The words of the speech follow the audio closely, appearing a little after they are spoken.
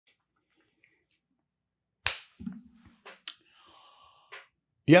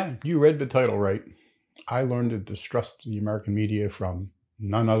Yeah, you read the title right. I learned to distrust the American media from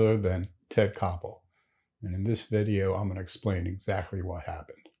none other than Ted Koppel. And in this video, I'm going to explain exactly what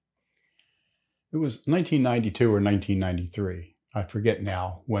happened. It was 1992 or 1993. I forget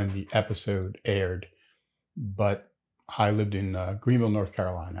now when the episode aired, but I lived in Greenville, North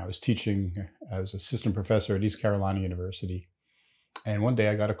Carolina. I was teaching as assistant professor at East Carolina University. And one day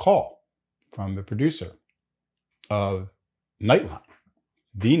I got a call from the producer of Nightline,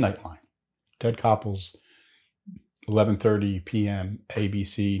 the Nightline, Ted Koppel's 11:30 p.m.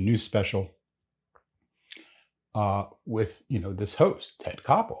 ABC news special with, this host, Ted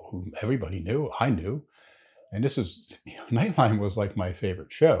Koppel, whom everybody knew, I knew. And this was, Nightline was like my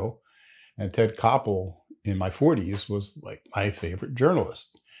favorite show. And Ted Koppel in my 40s was like my favorite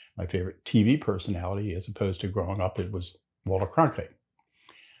journalist, my favorite TV personality, as opposed to growing up, it was Walter Cronkite.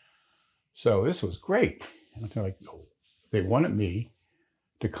 So this was great. And they're like, they wanted me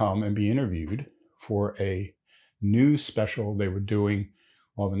to come and be interviewed for a news special they were doing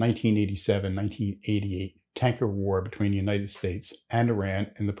on the 1987-1988 tanker war between the United States and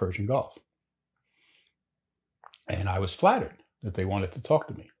Iran in the Persian Gulf. And I was flattered that they wanted to talk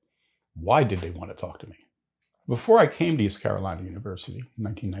to me. Why did they want to talk to me? Before I came to East Carolina University in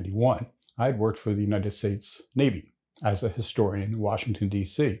 1991, I had worked for the United States Navy as a historian in Washington,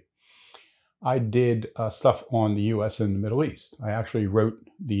 D.C. I did stuff on the U.S. and the Middle East. I actually wrote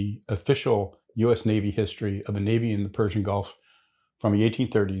the official U.S. Navy history of the Navy in the Persian Gulf from the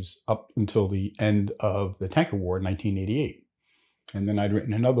 1830s up until the end of the tanker war in 1988. And then I'd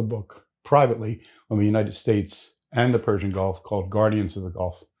written another book privately on the United States and the Persian Gulf called Guardians of the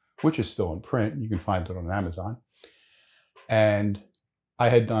Gulf, which is still in print. You can find it on Amazon. And I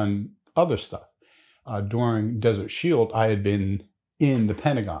had done other stuff. During Desert Shield, I had been in the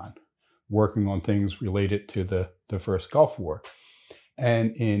Pentagon working on things related to the first Gulf War.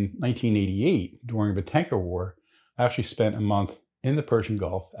 And in 1988, during the tanker war, I actually spent a month in the Persian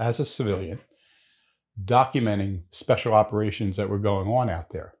Gulf as a civilian, documenting special operations that were going on out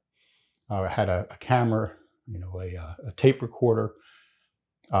there. I had a camera, a tape recorder,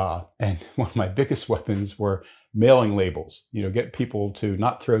 and one of my biggest weapons were mailing labels. Get people to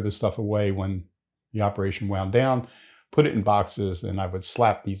not throw this stuff away when the operation wound down, put it in boxes, and I would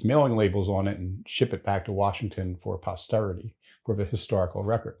slap these mailing labels on it and ship it back to Washington for posterity, for the historical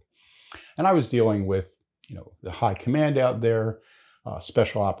record. And I was dealing with, the high command out there,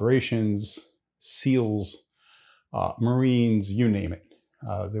 special operations, SEALs, Marines, you name it.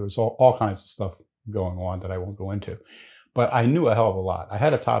 There was all kinds of stuff going on that I won't go into. But I knew a hell of a lot. I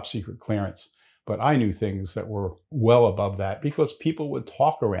had a top secret clearance, but I knew things that were well above that because people would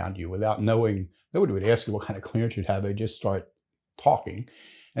talk around you without knowing. Nobody would ask you what kind of clearance you'd have. They just start talking,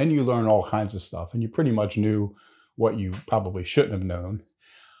 and you learn all kinds of stuff. And you pretty much knew what you probably shouldn't have known.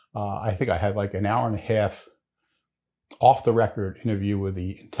 I think I had like an hour and a half off the record interview with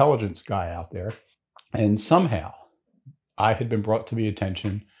the intelligence guy out there. And somehow I had been brought to the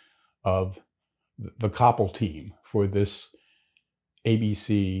attention of the Koppel team for this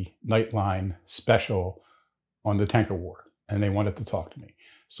ABC Nightline special on the tanker war. And they wanted to talk to me.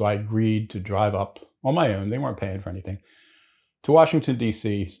 So I agreed to drive up on my own. They weren't paying for anything. To Washington,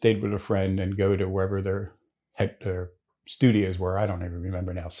 D.C., stayed with a friend and go to wherever their studios were. I don't even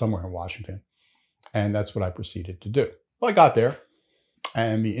remember now, somewhere in Washington. And that's what I proceeded to do. Well, I got there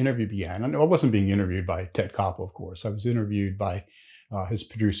and the interview began. I wasn't being interviewed by Ted Koppel, of course. I was interviewed by his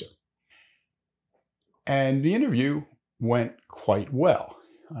producer. And the interview went quite well.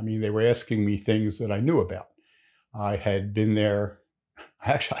 I mean, they were asking me things that I knew about. I had been there.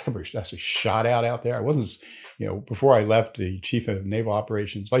 I was actually shot out there. I wasn't, before I left, the Vice Chief of Naval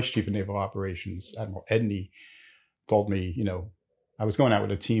Operations, Admiral Edney, told me, I was going out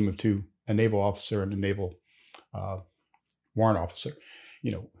with a team of two, a naval officer and a naval warrant officer.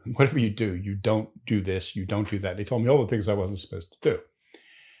 Whatever you do, you don't do this, you don't do that. They told me all the things I wasn't supposed to do.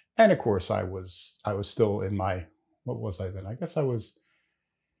 And of course, I was still in my, what was I then? I guess I was,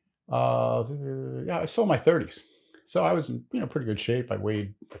 I was still in my 30s. So I was in, pretty good shape. I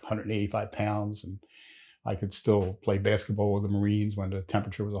weighed 185 pounds and I could still play basketball with the Marines when the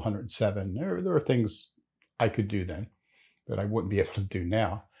temperature was 107. There were things I could do then that I wouldn't be able to do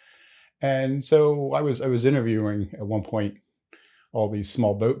now. And so I was interviewing at one point all these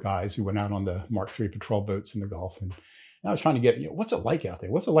small boat guys who went out on the Mark III patrol boats in the Gulf. And I was trying to get, what's it like out there?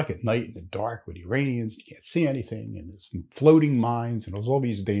 What's it like at night in the dark with Iranians? You can't see anything, and there's floating mines, and there's all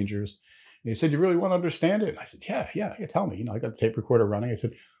these dangers. And he said, "You really want to understand it?" And I said, yeah, tell me. I got the tape recorder running. I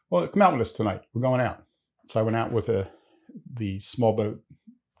said, "Well, come out with us tonight. We're going out." So I went out with the small boat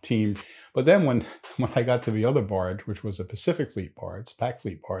team. But then when I got to the other barge, which was a Pacific Fleet barge, Pac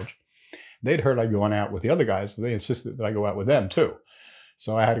Fleet barge, they'd heard I'd gone out with the other guys, so they insisted that I go out with them too.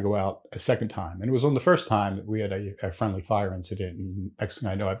 So I had to go out a second time. And it was on the first time that we had a friendly fire incident. And next thing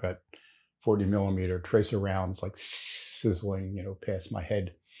I know, I've got 40 millimeter tracer rounds like sizzling, past my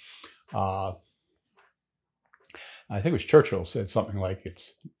head. I think it was Churchill said something like,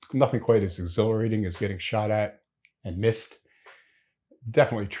 it's nothing quite as exhilarating as getting shot at and missed.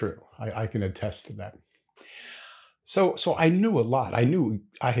 Definitely true. I can attest to that. So I knew a lot. I knew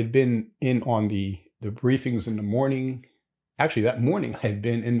I had been in on the briefings in the morning. Actually, that morning I had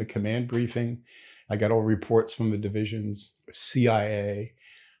been in the command briefing. I got all reports from the divisions, CIA.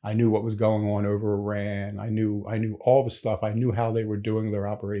 I knew what was going on over Iran. I knew all the stuff. I knew how they were doing their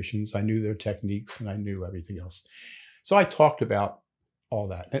operations. I knew their techniques, and I knew everything else. So I talked about all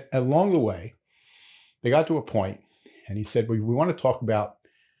that. And along the way, they got to a point, and he said, we want to talk about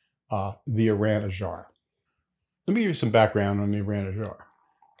the Iran Ajr. Let me give you some background on the Iran Ajr.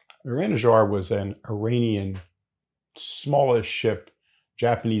 Iran Ajr was an Iranian smallish ship,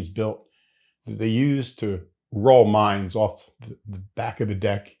 Japanese built, that they used to roll mines off the back of the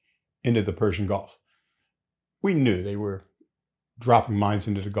deck into the Persian Gulf. We knew they were dropping mines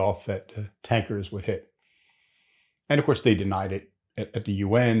into the Gulf that tankers would hit. And of course, they denied it at the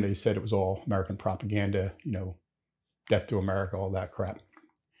UN. They said it was all American propaganda, death to America, all that crap.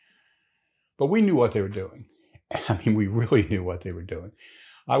 But we knew what they were doing. I mean, we really knew what they were doing.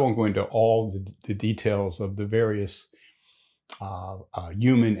 I won't go into all the details of the various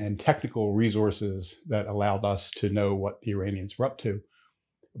human and technical resources that allowed us to know what the Iranians were up to.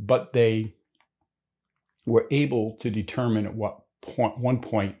 But they were able to determine at one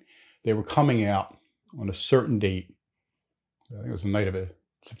point they were coming out on a certain date. I think it was the night of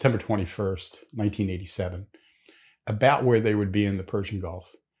September 21st, 1987, about where they would be in the Persian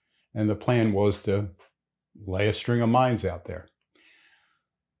Gulf. And the plan was to lay a string of mines out there.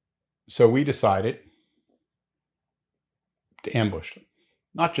 So we decided to ambush them.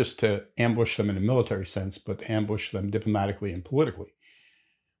 Not just to ambush them in a military sense, but to ambush them diplomatically and politically.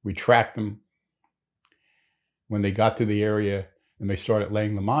 We tracked them. When they got to the area and they started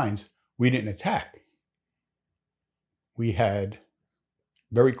laying the mines, we didn't attack. We had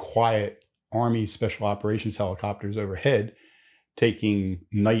very quiet Army Special Operations helicopters overhead taking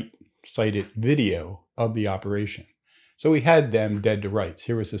night-sighted video of the operation. So we had them dead to rights.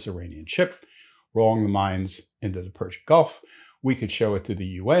 Here was this Iranian ship rolling the mines into the Persian Gulf. We could show it to the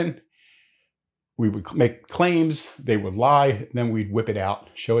UN. We would make claims. They would lie. Then we'd whip it out,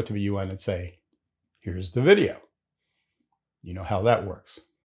 show it to the UN and say, here's the video. You know how that works.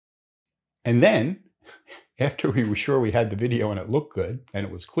 And then, after we were sure we had the video and it looked good and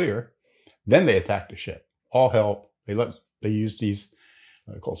it was clear, then they attacked the ship. All hell. They used these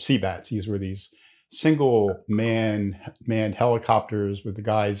called CBATs. These were these single manned helicopters with the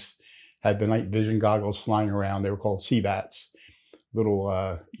guys had the night vision goggles flying around. They were called CBATs,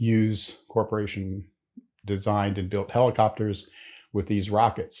 little Hughes Corporation designed and built helicopters with these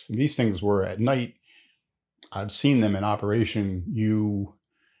rockets. And these things were at night. I've seen them in operation. You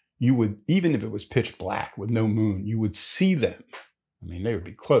would, even if it was pitch black with no moon, you would see them. I mean, they would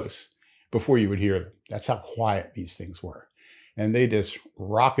be close before you would hear them. That's how quiet these things were. And they just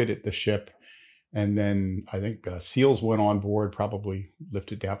rocketed the ship. And then I think SEALs went on board, probably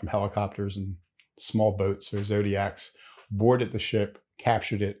lifted down from helicopters and small boats or Zodiacs, boarded the ship,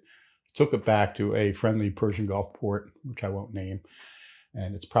 captured it, took it back to a friendly Persian Gulf port, which I won't name.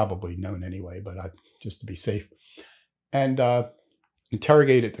 And it's probably known anyway, but just to be safe. And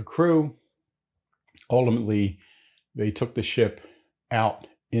interrogated the crew. Ultimately, they took the ship out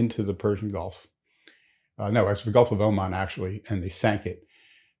into the Persian Gulf. No, it's the Gulf of Oman, actually, and they sank it.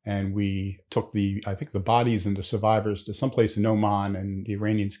 And we took I think the bodies and the survivors to someplace in Oman, and the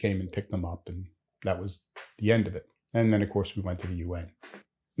Iranians came and picked them up, and that was the end of it. And then, of course, we went to the UN.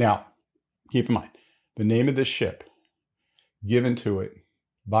 Now, keep in mind, the name of this ship given to it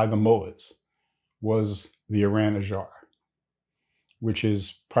by the mullahs was the Iran Ajr, which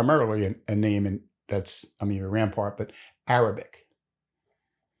is primarily a name Iran part, but Arabic.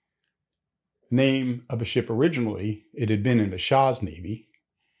 Name of the ship originally, it had been in the Shah's Navy,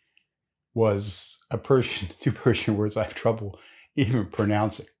 was two Persian words I have trouble even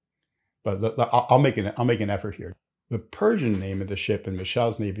pronouncing. But I'll make an effort here. The Persian name of the ship in the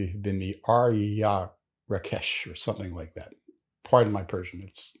Shah's Navy had been the Arya Rakesh or something like that. Pardon my Persian.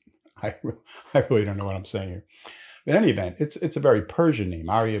 I really don't know what I'm saying here. But in any event, it's a very Persian name.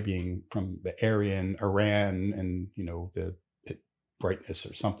 Arya being from the Aryan, Iran, and the brightness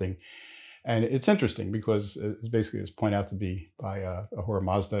or something. And it's interesting because it's basically pointed out to be by Ahura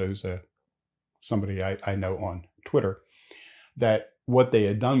Mazda, who's somebody I know on Twitter, that what they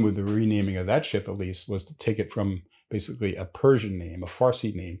had done with the renaming of that ship, at least, was to take it from basically a Persian name, a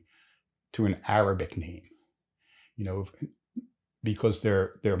Farsi name, to an Arabic name. You know, because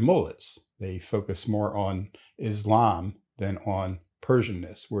they're mullahs. They focus more on Islam than on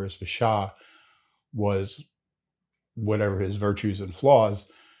Persianness, whereas the Shah was, whatever his virtues and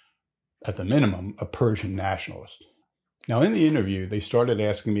flaws, at the minimum, a Persian nationalist. Now, in the interview, they started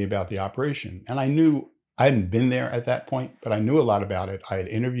asking me about the operation, and I knew I hadn't been there at that point, but I knew a lot about it. I had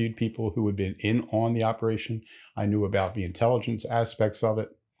interviewed people who had been in on the operation. I knew about the intelligence aspects of it.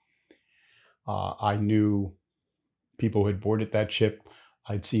 I knew people who had boarded that ship.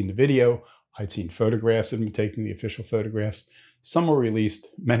 I'd seen the video. I'd seen photographs of them taking the official photographs. Some were released,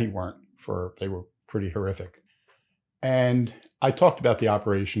 many weren't, they were pretty horrific. And I talked about the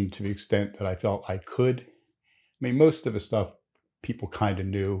operation to the extent that I felt I could. I mean, most of the stuff people kind of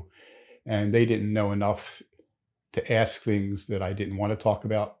knew, and they didn't know enough to ask things that I didn't want to talk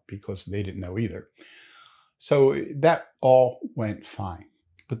about because they didn't know either. So that all went fine.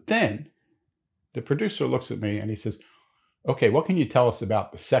 But then the producer looks at me and he says, okay, what can you tell us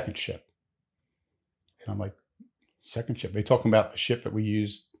about the second ship? And I'm like, second ship? They talking about the ship that we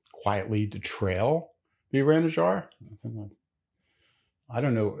used quietly to trail the Iran Ajr? I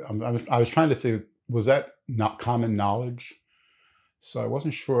don't know. I was trying to say, was that not common knowledge? So I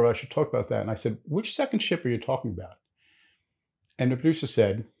wasn't sure I should talk about that. And I said, which second ship are you talking about? And the producer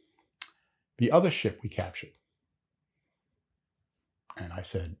said, the other ship we captured. And I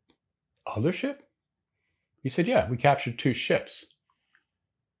said, other ship? He said, yeah, we captured 2 ships.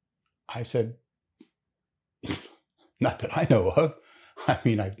 I said, not that I know of. I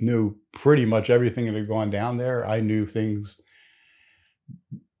mean, I knew pretty much everything that had gone down there. I knew things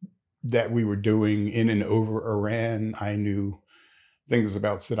that we were doing in and over Iran. I knew things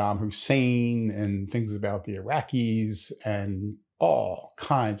about Saddam Hussein and things about the Iraqis and all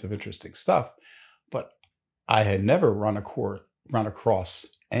kinds of interesting stuff. But I had never run across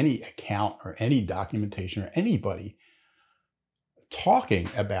any account or any documentation or anybody talking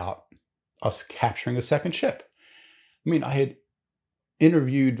about us capturing a second ship. I mean, I had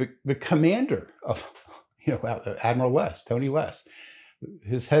interviewed the commander of, Admiral Less, Tony Less,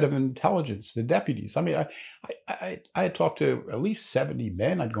 his head of intelligence, the deputies. I mean, I had talked to at least 70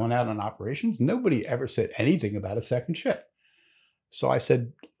 men. I'd gone out on operations. Nobody ever said anything about a second ship. So I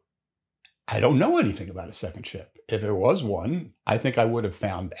said, I don't know anything about a second ship. If there was one, I think I would have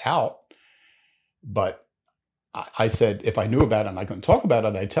found out. But I said, if I knew about it and I couldn't talk about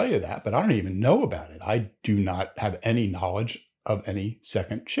it, I'd tell you that. But I don't even know about it. I do not have any knowledge of any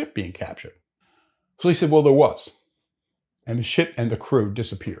second ship being captured. So he said, well, there was. And the ship and the crew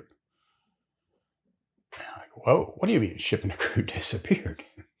disappeared. And I'm like, whoa, what do you mean ship and the crew disappeared?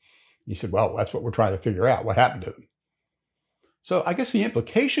 He said, well, that's what we're trying to figure out. What happened to them? So I guess the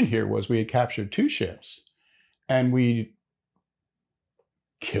implication here was we had captured 2 ships and we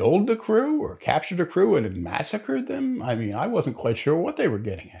killed the crew or captured the crew and had massacred them. I mean, I wasn't quite sure what they were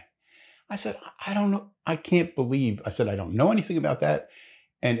getting at. I said, I don't know. I can't believe. I said, I don't know anything about that.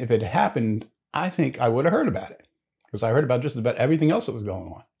 And if it happened, I think I would have heard about it because I heard about just about everything else that was going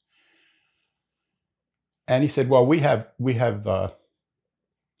on. And he said, well, we've got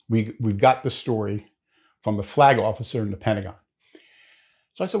the story from the flag officer in the Pentagon.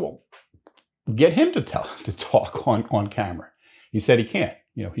 So I said, well, get him to talk on camera. He said he can't.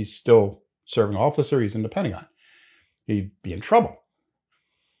 He's still serving officer. He's in the Pentagon. He'd be in trouble.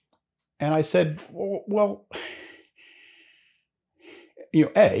 And I said, well,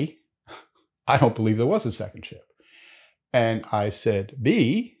 A, I don't believe there was a second ship. And I said,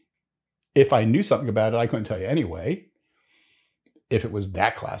 B, if I knew something about it, I couldn't tell you anyway. If it was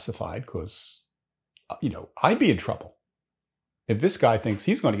that classified, because, I'd be in trouble. If this guy thinks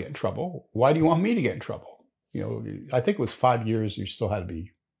he's going to get in trouble, why do you want me to get in trouble? I think it was 5 years. You still had to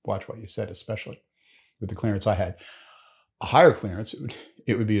watch what you said, especially with the clearance I had. A higher clearance,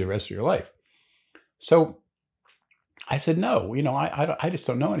 it would be the rest of your life. So I said, no, I just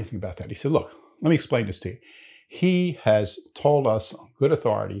don't know anything about that. He said, look, let me explain this to you. He has told us on good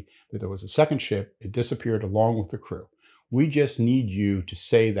authority that there was a second ship. It disappeared along with the crew. We just need you to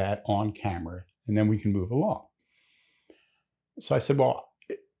say that on camera, and then we can move along. So I said, well,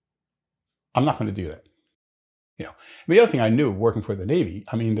 I'm not going to do that. The other thing I knew working for the Navy,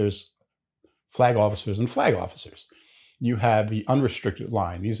 I mean, there's flag officers and flag officers. You have the unrestricted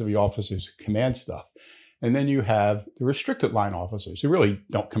line. These are the officers who command stuff. And then you have the restricted line officers who really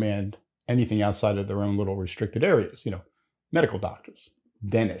don't command anything outside of their own little restricted areas. Medical doctors,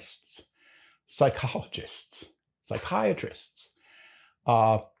 dentists, psychologists, psychiatrists,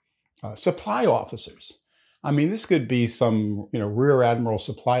 supply officers. I mean, this could be some, Rear Admiral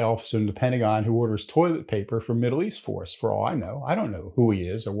supply officer in the Pentagon who orders toilet paper for Middle East force, for all I know. I don't know who he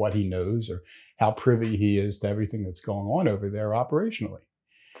is or what he knows or how privy he is to everything that's going on over there operationally.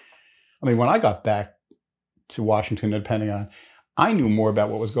 I mean, when I got back to Washington and the Pentagon, I knew more about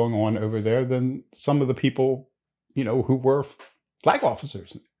what was going on over there than some of the people, who were flag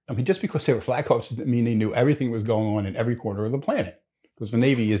officers. I mean, just because they were flag officers didn't mean they knew everything that was going on in every corner of the planet, because the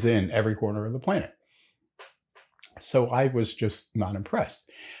Navy is in every corner of the planet. So I was just not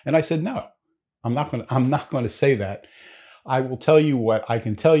impressed. And I said, no, I'm not going to say that. I will tell you what I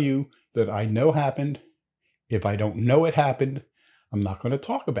can tell you that I know happened. If I don't know it happened, I'm not going to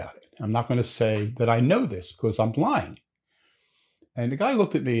talk about it. I'm not going to say that I know this because I'm lying. And the guy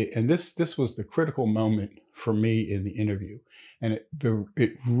looked at me, and this was the critical moment for me in the interview. And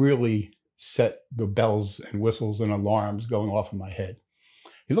it really set the bells and whistles and alarms going off in my head.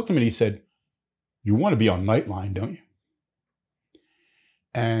 He looked at me and he said, "You want to be on Nightline, don't you?"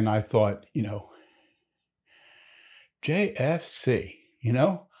 And I thought, JFC,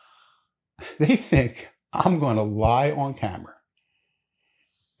 they think I'm going to lie on camera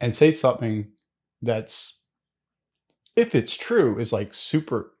and say something that's, if it's true, is like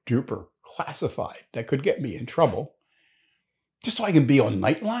super duper classified that could get me in trouble just so I can be on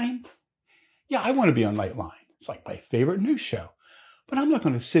Nightline. Yeah, I want to be on Nightline. It's like my favorite news show. But I'm not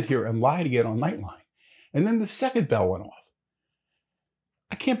going to sit here and lie to get on Nightline. And then the second bell went off.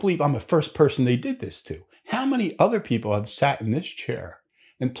 I can't believe I'm the first person they did this to. How many other people have sat in this chair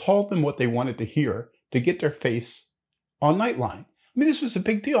and told them what they wanted to hear to get their face on Nightline? I mean, this was a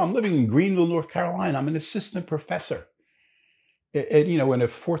big deal. I'm living in Greenville, North Carolina. I'm an assistant professor in a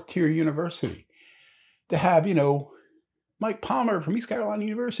fourth-tier university. To have, Mike Palmer from East Carolina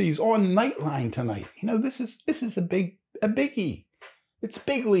University is on Nightline tonight. This is a biggie. It's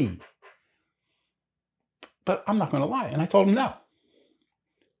big league. But I'm not going to lie. And I told him no.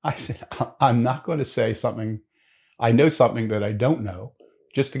 I said, I'm not going to say something. I know something that I don't know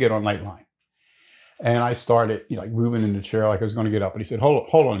just to get on Nightline. And I started moving in the chair like I was going to get up. And he said, hold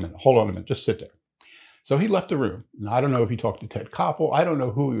on a minute. Just sit there. So he left the room. And I don't know if he talked to Ted Koppel. I don't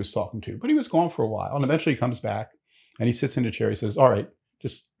know who he was talking to. But he was gone for a while. And eventually he comes back and he sits in the chair. He says, all right,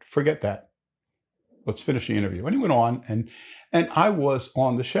 just forget that. Let's finish the interview. And he went on, and I was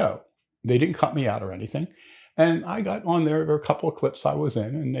on the show. They didn't cut me out or anything. And I got on there. There were a couple of clips I was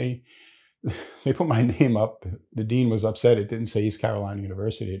in, and they put my name up. The dean was upset. It didn't say East Carolina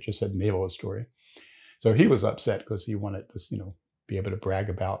University. It just said Naval Historian. So he was upset because he wanted to, be able to brag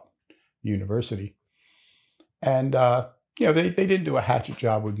about the university. And, they didn't do a hatchet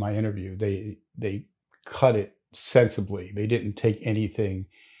job with my interview. They cut it sensibly. They didn't take anything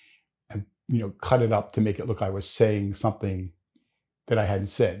and, cut it up to make it look like I was saying something that I hadn't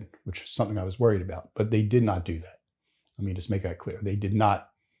said, which is something I was worried about. But they did not do that. Let me just make that clear. They did not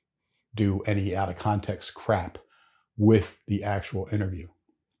do any out of context crap with the actual interview.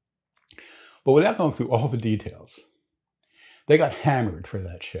 But without going through all the details, they got hammered for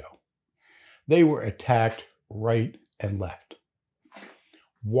that show. They were attacked right and left.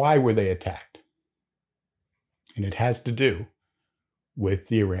 Why were they attacked? And it has to do with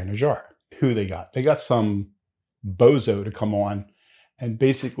the Iran Ajr. Who they got? They got some bozo to come on and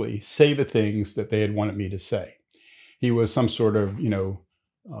basically say the things that they had wanted me to say. He was some sort of,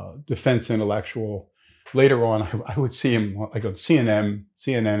 defense intellectual. Later on, I would see him like on CNN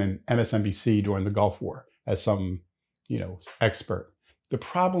and MSNBC during the Gulf War as some, expert. The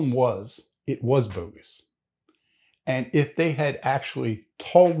problem was, it was bogus. And if they had actually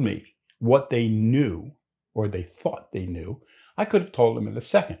told me what they knew, or they thought they knew, I could have told them in a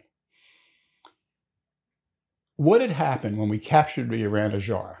second. What had happened when we captured the Iran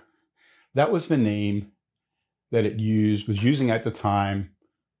Ajr, that was the name that it was using at the time.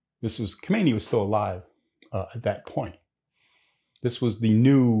 Khomeini was still alive at that point. This was the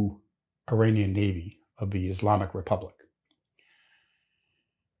new Iranian Navy of the Islamic Republic.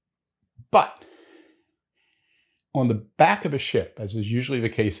 But on the back of a ship, as is usually the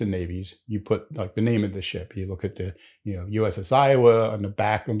case in navies, you put the name of the ship. You look at the USS Iowa on the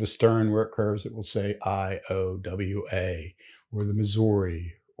back of the stern where it curves, it will say IOWA, or the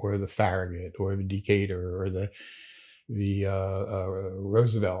Missouri, or the Farragut, or the Decatur, or the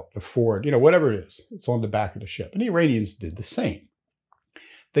Roosevelt, the Ford, whatever it is. It's on the back of the ship. And the Iranians did the same.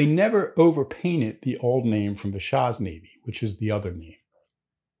 They never overpainted the old name from the Shah's Navy, which is the other name.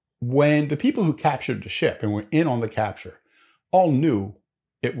 When the people who captured the ship and were in on the capture all knew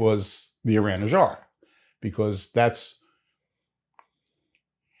it was the Iran Ajr, because that's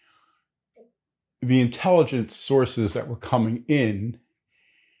the intelligence sources that were coming in,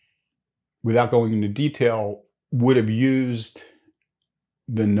 without going into detail, would have used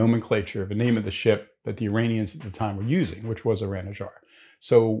the nomenclature, the name of the ship that the Iranians at the time were using, which was Iran Ajr.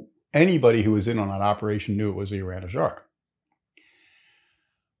 So anybody who was in on that operation knew it was the Iran Ajr.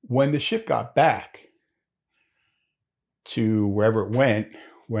 When the ship got back to wherever it went,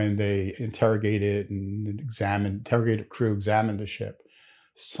 when they interrogated and interrogated crew, examined the ship,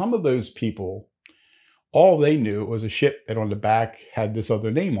 some of those people, all they knew was a ship that on the back had this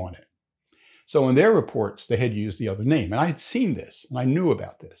other name on it. So in their reports, they had used the other name. And I had seen this, and I knew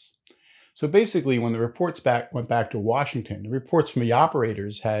about this. So basically, when the reports went back to Washington, the reports from the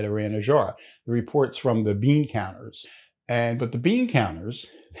operators had Iran Ajr, the reports from the bean counters. But the bean counters,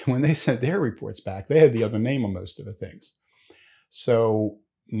 when they sent their reports back, they had the other name on most of the things. So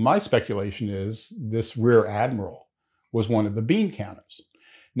my speculation is this rear admiral was one of the bean counters.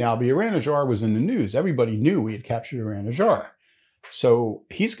 Now, the Iran Ajr was in the news. Everybody knew we had captured Iran Ajr. So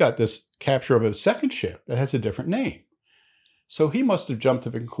he's got this capture of a second ship that has a different name. So he must have jumped to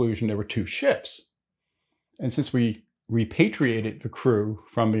the conclusion there were two ships. And since we repatriated the crew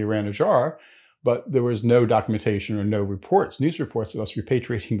from the Iran Ajr, but there was no documentation or no reports, news reports of us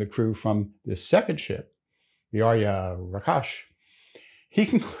repatriating the crew from this second ship, the Iran Ajr, he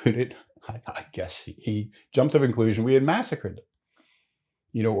concluded, I guess he jumped to the conclusion we had massacred them.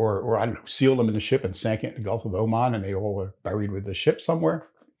 You know, or I don't know, sealed them in the ship and sank it in the Gulf of Oman, and they all were buried with the ship somewhere.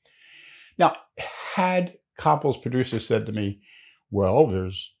 Now, had Koppel's producer said to me, well,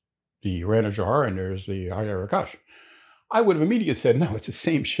 there's the Iran Ajr and there's the Iran Ajr, I would have immediately said, no, it's the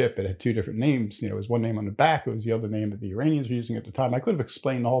same ship. It had two different names. You know, it was one name on the back. It was the other name that the Iranians were using at the time. I could have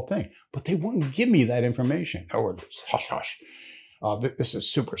explained the whole thing, but they wouldn't give me that information. Oh, it's hush, hush. This is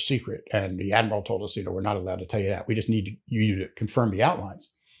super secret. And the admiral told us, you know, we're not allowed to tell you that. We just need you to confirm the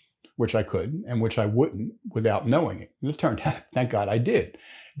outlines, which I could and which I wouldn't without knowing it. And it turned out, thank God I didn't,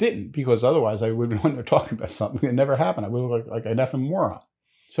 because otherwise I would have been there talking about something that never happened. I would look like an effing moron.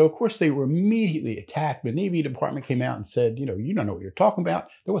 So, of course, they were immediately attacked. The Navy Department came out and said, you don't know what you're talking about.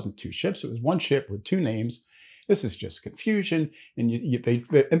 There wasn't two ships. It was one ship with two names. This is just confusion. And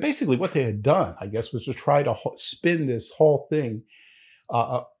and basically what they had done, I guess, was to try to spin this whole thing,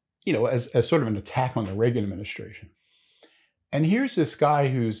 as sort of an attack on the Reagan administration. And here's this guy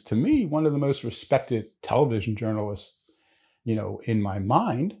who's, to me, one of the most respected television journalists, in my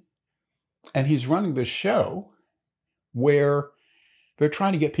mind. And he's running this show where they're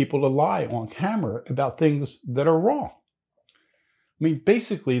trying to get people to lie on camera about things that are wrong. I mean,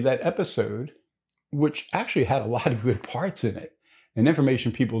 basically, that episode, which actually had a lot of good parts in it, and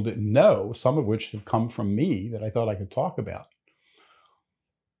information people didn't know, some of which have come from me that I thought I could talk about,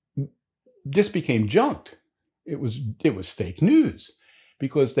 just became junked. It was fake news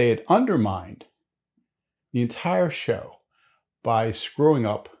because they had undermined the entire show by screwing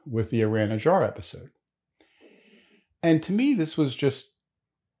up with the Iran Ajr episode. And to me, this was just,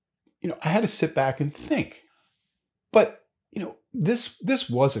 I had to sit back and think. But, this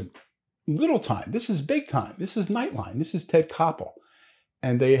wasn't little time. This is big time. This is Nightline. This is Ted Koppel.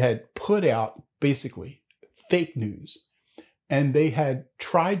 And they had put out basically fake news. And they had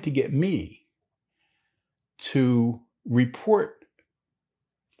tried to get me to report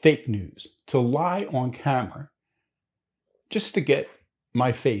fake news, to lie on camera, just to get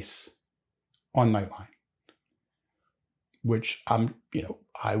my face on Nightline. Which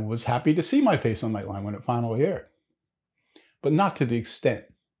I was happy to see my face on Nightline when it finally aired. But not to the extent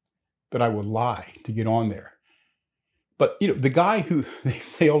that I would lie to get on there. But, the guy who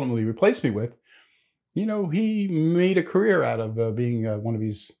they ultimately replaced me with, he made a career out of being one of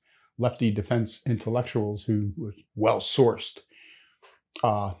these lefty defense intellectuals who was well-sourced,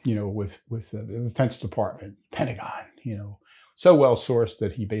 with the Defense Department, Pentagon, so well-sourced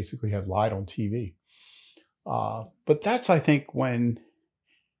that he basically had lied on TV. But that's, I think, when,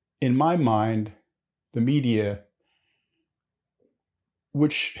 in my mind, the media,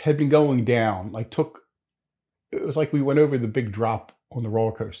 which had been going down, it was like we went over the big drop on the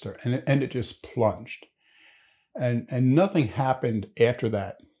roller coaster and it just plunged. And nothing happened after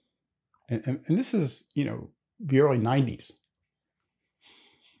that. And this is, the early 90s.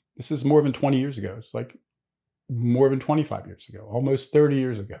 This is more than 20 years ago. It's like more than 25 years ago, almost 30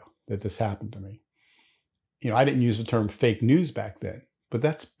 years ago that this happened to me. I didn't use the term fake news back then, but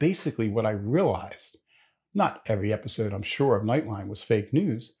that's basically what I realized. Not every episode, I'm sure, of Nightline was fake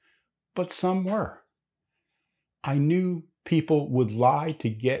news, but some were. I knew people would lie to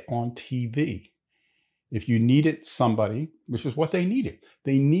get on TV. If you needed somebody, which is what they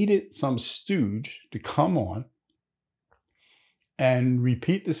needed some stooge to come on and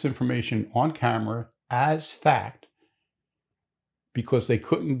repeat this information on camera as fact because they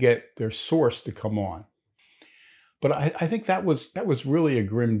couldn't get their source to come on. But I think that was really a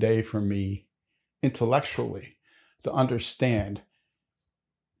grim day for me intellectually to understand,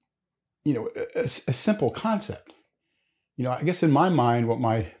 a simple concept. I guess in my mind, what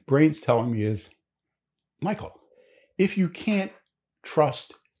my brain's telling me is, Michael, if you can't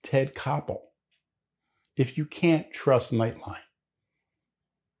trust Ted Koppel, if you can't trust Nightline,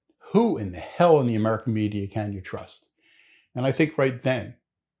 who in the hell in the American media can you trust? And I think right then,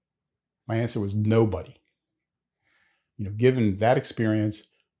 my answer was nobody. Given that experience,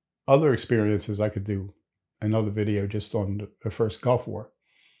 other experiences, I could do another video just on the first Gulf War,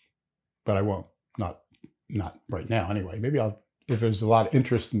 but I won't. Not right now anyway. Maybe if there's a lot of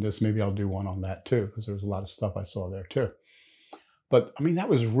interest in this, maybe I'll do one on that too, because there was a lot of stuff I saw there too. But I mean, that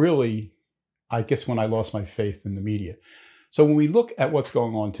was really, I guess, when I lost my faith in the media. So when we look at what's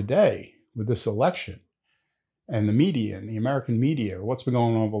going on today with this election and the media and the American media, what's been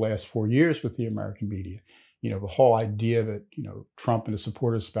going on over the last 4 years with the American media, the whole idea that, Trump and his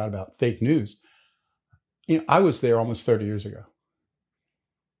supporters spout about fake news. I was there almost 30 years ago.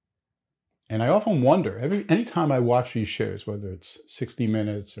 And I often wonder, anytime I watch these shows, whether it's 60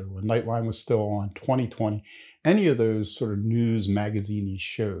 Minutes or when Nightline was still on, 2020, any of those sort of news magazine-y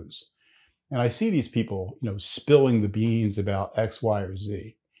shows, and I see these people, spilling the beans about X, Y, or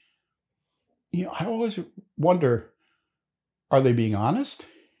Z, I always wonder, are they being honest?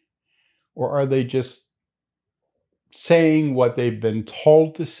 Or are they just saying what they've been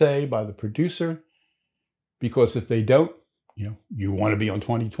told to say by the producer? Because if they don't, you want to be on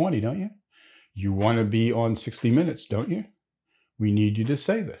 2020, don't you? You want to be on 60 Minutes, don't you? We need you to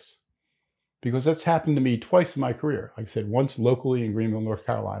say this. Because that's happened to me twice in my career. Like I said, once locally in Greenville, North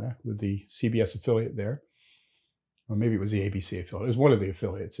Carolina, with the CBS affiliate there. Or maybe it was the ABC affiliate. It was one of the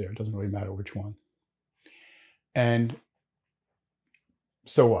affiliates there. It doesn't really matter which one. And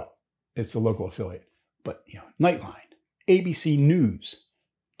so what? It's a local affiliate. But, Nightline, ABC News,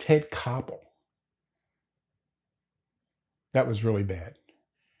 Ted Koppel. That was really bad.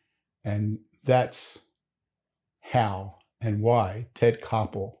 And that's how and why Ted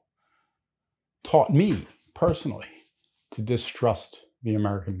Koppel taught me personally to distrust the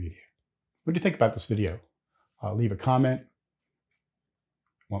American media. What do you think about this video? Leave a comment.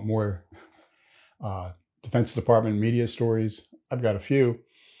 Want more Defense Department media stories? I've got a few.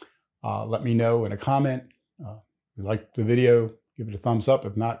 Let me know in a comment. If you like the video, give it a thumbs up.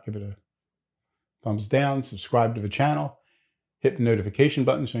 If not, give it a thumbs down. Subscribe to the channel. Hit the notification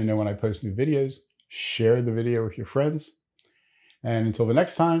button so you know when I post new videos. Share the video with your friends. And until the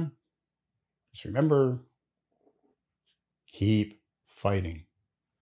next time, just remember, keep fighting.